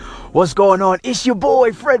What's going on? It's your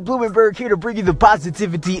boy, Fred Blumenberg, here to bring you the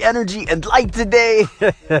positivity, energy, and light today.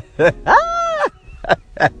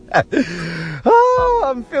 Oh,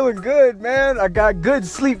 I'm feeling good, man. I got good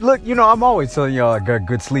sleep. Look, I'm always telling y'all I got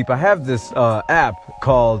good sleep. I have this app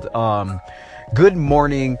called Good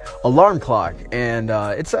Morning Alarm Clock, and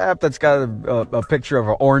it's an app that's got a picture of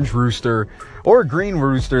an orange rooster or a green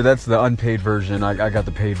rooster. That's the unpaid version. I got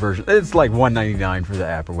the paid version. It's like $1.99 for the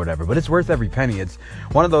app or whatever, but it's worth every penny. It's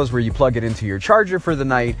one of those where you plug it into your charger for the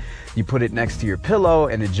night, you put it next to your pillow,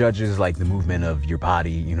 and it judges like the movement of your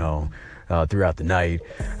body, throughout the night,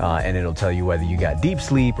 and it'll tell you whether you got deep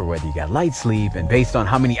sleep or whether you got light sleep, and based on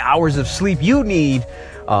how many hours of sleep you need,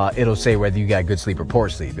 it'll say whether you got good sleep or poor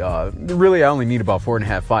sleep. Really, I only need about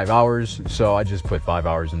 4.5, 5 hours, so I just put 5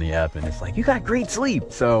 hours in the app, and it's like, you got great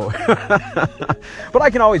sleep. So, but I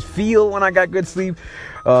can always feel when I got good sleep,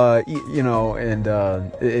 and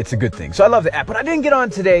it's a good thing. So I love the app, but I didn't get on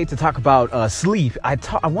today to talk about sleep. I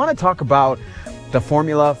want to talk about the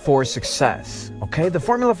formula for success. Okay, the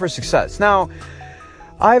formula for success. Now,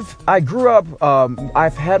 I grew up.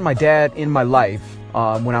 I've had my dad in my life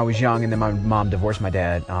when I was young, and then my mom divorced my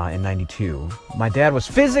dad in '92. My dad was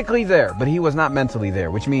physically there, but he was not mentally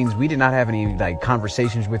there, which means we did not have any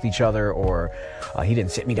conversations with each other, or he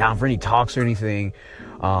didn't sit me down for any talks or anything.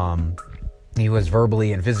 He was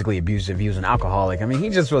verbally and physically abusive. He was an alcoholic. I mean, he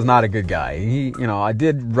just was not a good guy. I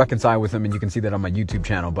did reconcile with him, and you can see that on my YouTube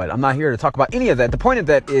channel, but I'm not here to talk about any of that. The point of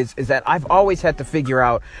that is that I've always had to figure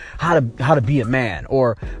out how to be a man,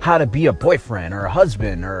 or how to be a boyfriend or a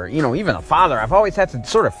husband, or, even a father. I've always had to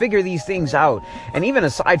sort of figure these things out. And even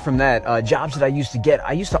aside from that, jobs that I used to get,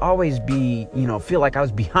 I used to always be, feel like I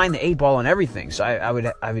was behind the 8 ball on everything. So I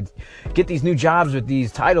would get these new jobs with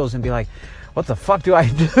these titles and be like, what the fuck do I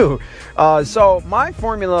do? So my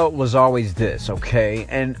formula was always this, okay?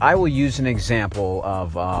 And I will use an example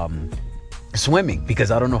of swimming,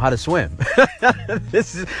 because I don't know how to swim.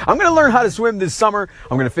 I'm going to learn how to swim this summer.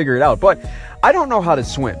 I'm going to figure it out. But I don't know how to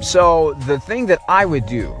swim. So the thing that I would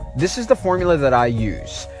do, this is the formula that I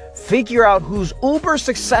use. Figure out who's uber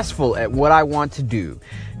successful at what I want to do.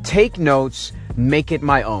 Take notes, make it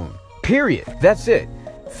my own. Period. That's it.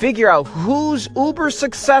 Figure out who's uber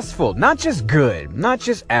successful, not just good, not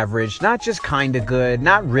just average, not just kind of good,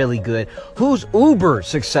 not really good, who's uber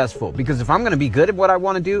successful. Because if I'm going to be good at what I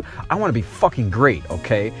want to do, I want to be fucking great,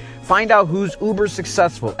 okay? Find out who's uber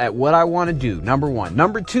successful at what I want to do, number one.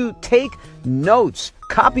 Number two, take notes.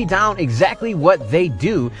 Copy down exactly what they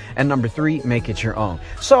do. And number three, make it your own.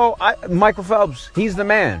 So Michael Phelps, he's the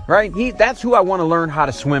man, right? That's who I want to learn how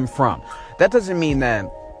to swim from. That doesn't mean that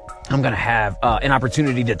I'm going to have an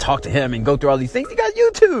opportunity to talk to him and go through all these things. You got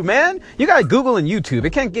YouTube, man. You got Google and YouTube.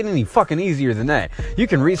 It can't get any fucking easier than that. You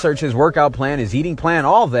can research his workout plan, his eating plan,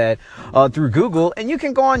 all that through Google. And you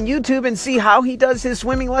can go on YouTube and see how he does his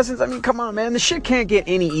swimming lessons. I mean, come on, man. The shit can't get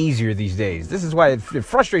any easier these days. This is why it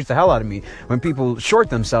frustrates the hell out of me when people short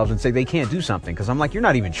themselves and say they can't do something. Because I'm like, you're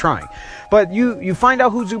not even trying. But you find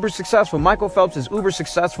out who's uber successful. Michael Phelps is uber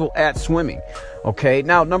successful at swimming. Okay,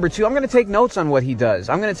 now number two, I'm going to take notes on what he does.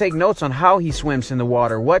 I'm going to take notes on how he swims in the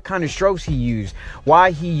water, what kind of strokes he uses, why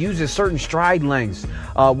he uses certain stride lengths,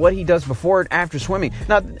 what he does before and after swimming.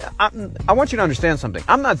 Now, I want you to understand something.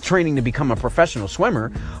 I'm not training to become a professional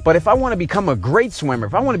swimmer, but if I want to become a great swimmer,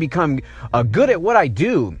 if I want to become good at what I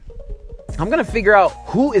do, I'm going to figure out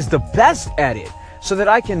who is the best at it, so that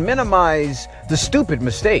I can minimize the stupid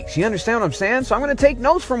mistakes. You understand what I'm saying? So I'm going to take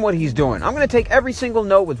notes from what he's doing. I'm going to take every single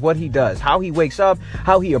note with what he does, how he wakes up,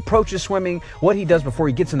 how he approaches swimming, what he does before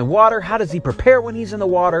he gets in the water, how does he prepare when he's in the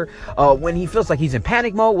water, when he feels like he's in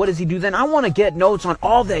panic mode, what does he do then? I want to get notes on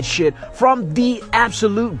all that shit from the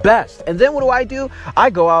absolute best. And then what do?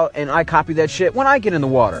 I go out and I copy that shit when I get in the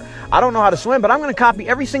water. I don't know how to swim, but I'm going to copy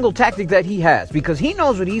every single tactic that he has, because he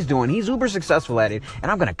knows what he's doing. He's uber successful at it,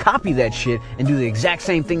 and I'm going to copy that shit and do the exact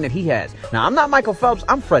same thing that he has. Now, I'm not Michael Phelps,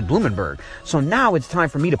 I'm Fred Blumenberg. So now it's time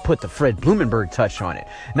for me to put the Fred Blumenberg touch on it.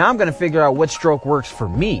 Now I'm going to figure out what stroke works for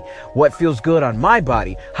me, what feels good on my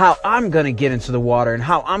body, how I'm going to get into the water, and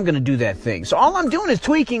how I'm going to do that thing. So all I'm doing is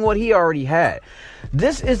tweaking what he already had.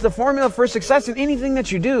 This is the formula for success in anything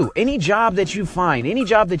that you do, any job that you find, any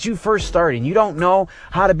job that you first start and you don't know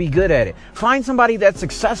how to be good at it. Find somebody that's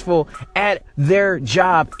successful at their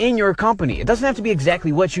job in your company. It doesn't have to be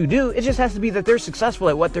exactly what you do. It just has to be that they're successful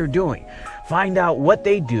at what they're doing. Find out what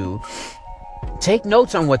they do, take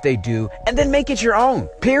notes on what they do, and then make it your own,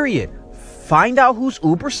 period. Find out who's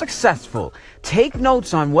uber successful, take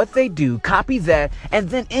notes on what they do, copy that, and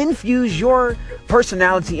then infuse your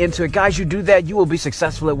personality into it. Guys, you do that, you will be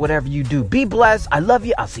successful at whatever you do. Be blessed. I love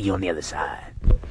you. I'll see you on the other side.